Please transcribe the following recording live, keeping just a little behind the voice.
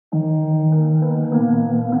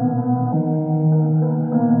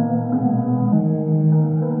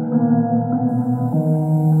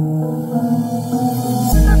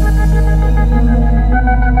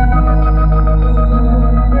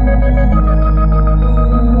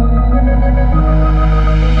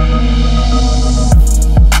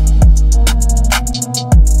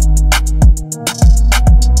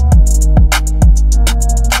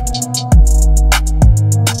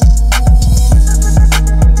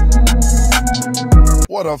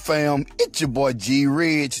What up, fam? It's your boy G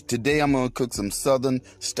Ridge. Today I'm gonna cook some Southern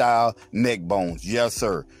style neck bones. Yes,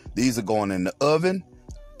 sir. These are going in the oven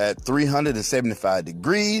at 375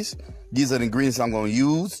 degrees. These are the ingredients I'm gonna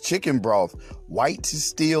use: chicken broth, white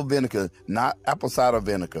distilled vinegar, not apple cider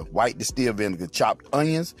vinegar, white distilled vinegar, chopped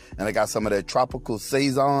onions, and I got some of that tropical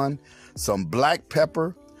Saison, some black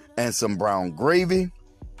pepper, and some brown gravy.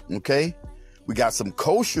 Okay, we got some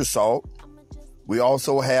kosher salt. We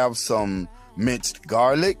also have some minced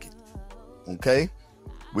garlic. Okay,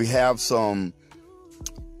 we have some,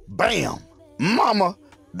 bam, mama,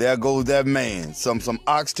 there goes that man, some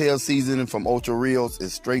oxtail seasoning from Ocho Rios.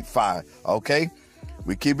 Is straight fire. Okay,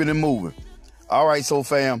 we keeping it moving. All right, so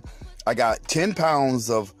fam, I got 10 pounds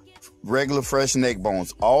of regular fresh neck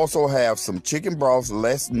bones. Also have some chicken broth,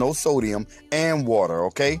 no sodium, and water.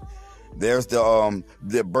 Okay, there's the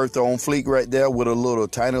Bertha on fleek right there with a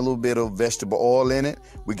tiny little bit of vegetable oil in it.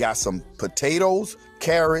 We got some potatoes,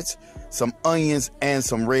 carrots, some onions, and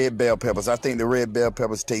some red bell peppers. I think the red bell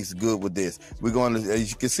peppers taste good with this. We're going to,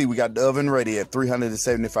 as you can see, we got the oven ready at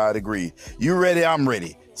 375 degrees. You ready? I'm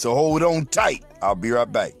ready. So hold on tight. I'll be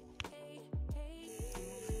right back.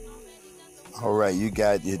 All right, you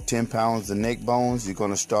got your 10 pounds of neck bones. You're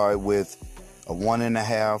going to start with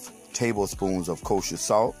 1.5 tablespoons of kosher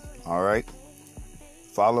salt. All right,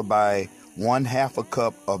 followed by 1/2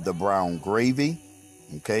 cup of the brown gravy.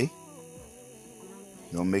 Okay,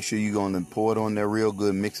 you're gonna make sure you're gonna pour it on there real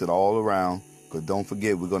good, mix it all around, because don't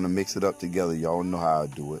forget, we're gonna mix it up together. Y'all know how I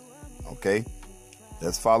do it. Okay,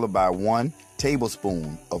 that's followed by 1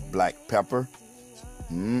 tablespoon of black pepper.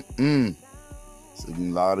 So a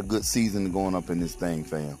lot of good seasoning going up in this thing,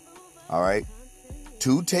 fam. All right,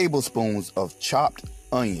 2 tablespoons of chopped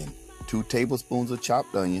onion. 2 tablespoons of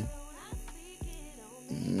chopped onion.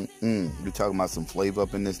 We're talking about some flavor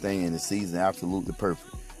up in this thing, and the season absolutely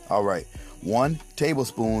perfect. All right, 1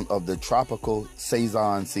 tablespoon of the tropical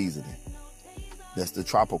Saison seasoning. That's the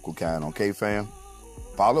tropical kind, okay, fam?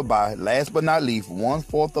 Followed by, last but not least,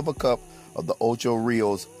 1/4 of a cup of the Ocho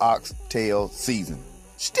Rios oxtail seasoning.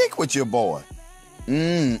 Stick with your boy.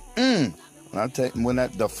 When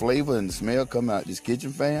the flavor and the smell come out this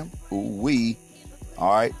kitchen, fam, ooh-wee.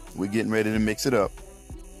 All right, we're getting ready to mix it up.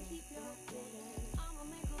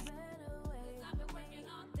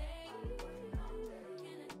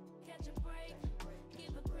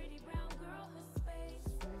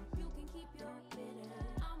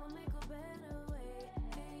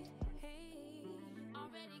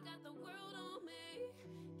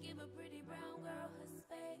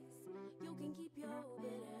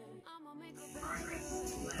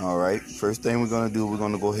 All right, first thing we're gonna do, we're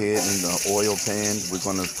gonna go ahead in the oil pan. We're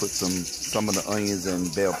gonna put some of the onions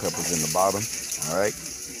and bell peppers in the bottom. All right,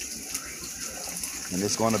 and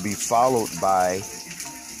it's gonna be followed by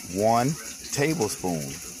 1 tablespoon.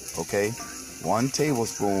 Okay, 1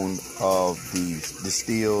 tablespoon of the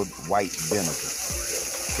distilled white vinegar.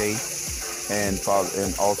 Okay, and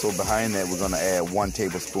also behind that, we're gonna add 1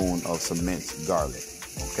 tablespoon of some minced garlic.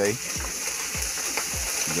 Okay.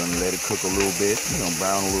 We're gonna let it cook a little bit. We're gonna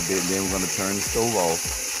brown a little bit, and then we're gonna turn the stove off.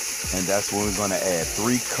 And that's when we're gonna add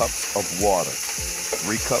 3 cups of water.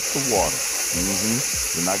 3 cups of water.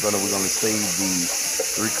 We're gonna save the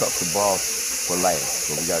 3 cups of broth for last.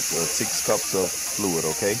 So we got 6 cups of fluid,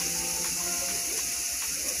 okay?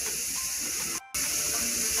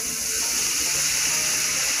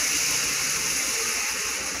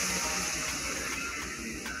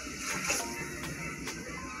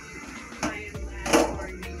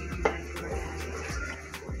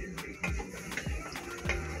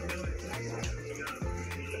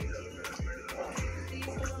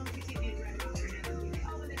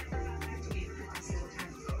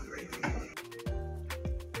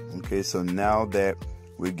 Okay, so now that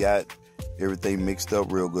we got everything mixed up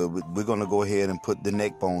real good, we're gonna go ahead and put the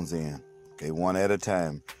neck bones in. Okay, one at a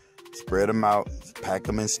time. Spread them out, pack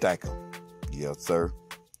them and stack them. Yes, sir.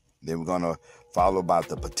 Then we're gonna follow by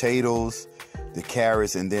the potatoes, the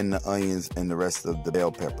carrots, and then the onions and the rest of the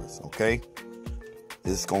bell peppers. Okay,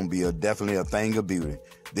 this is gonna be definitely a thing of beauty.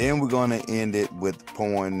 Then we're gonna end it with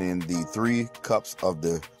pouring in the 3 cups of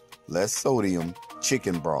the less sodium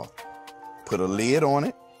chicken broth. Put a lid on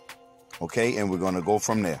it. Okay, and we're gonna go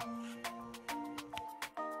from there.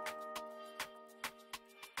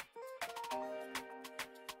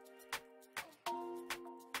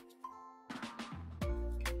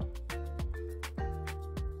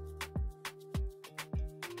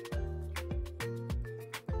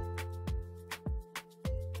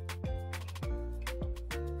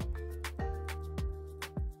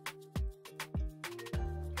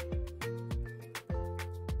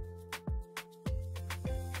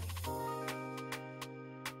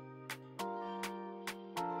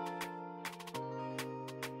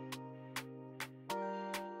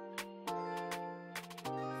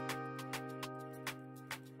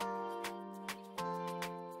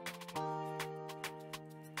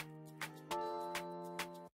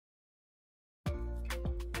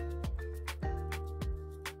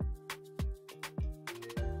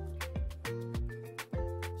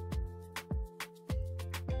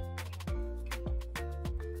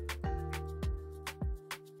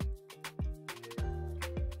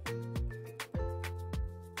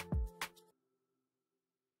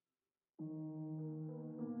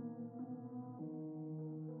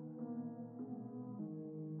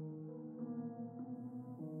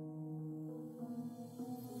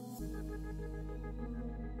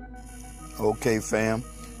 Okay, fam.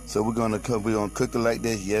 So we're gonna cook it like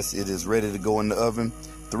this. Yes, it is ready to go in the oven.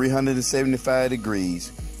 375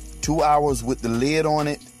 degrees. 2 hours with the lid on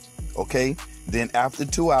it. Okay. Then after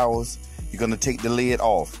 2 hours, you're gonna take the lid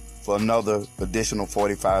off for another additional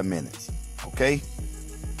 45 minutes. Okay.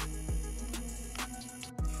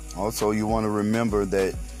 Also, you want to remember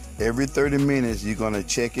that every 30 minutes you're gonna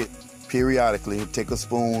check it periodically. Take a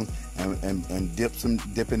spoon and dip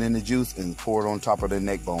it in the juice and pour it on top of the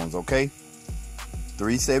neck bones. Okay.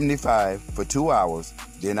 375 for 2 hours.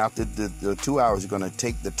 Then after the 2 hours, you're going to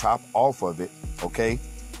take the top off of it, okay?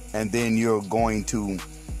 And then you're going to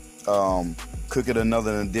cook it an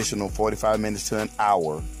additional 45 minutes to an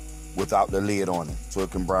hour without the lid on it so it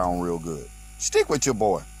can brown real good. Stick with your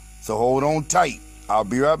boy. So hold on tight. I'll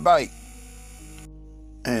be right back.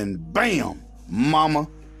 And bam, mama,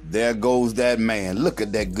 there goes that man. Look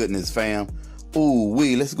at that goodness, fam. Ooh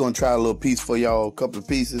wee, let's go and try a little piece for y'all, a couple of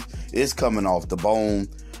pieces. It's coming off the bone,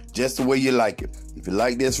 just the way you like it. If you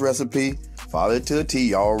like this recipe, follow it to a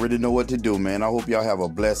T. Y'all already know what to do, man. I hope y'all have a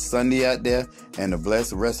blessed Sunday out there and a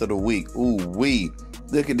blessed rest of the week. Ooh wee,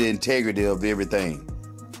 look at the integrity of everything.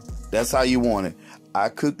 That's how you want it. I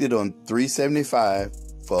cooked it on 375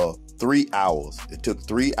 for 3 hours. It took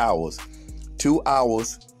 3 hours. 2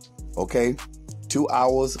 hours, okay? 2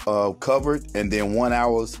 hours covered and then 1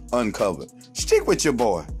 hour uncovered. Stick with your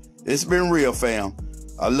boy. It's been real, fam.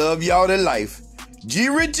 I love y'all to life. G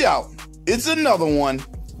Rich out. It's another one.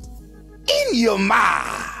 In Your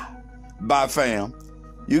Mouf. Bye, fam.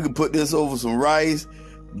 You can put this over some rice,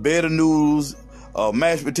 better noodles,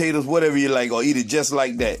 mashed potatoes, whatever you like, or eat it just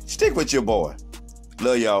like that. Stick with your boy.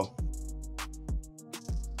 Love y'all.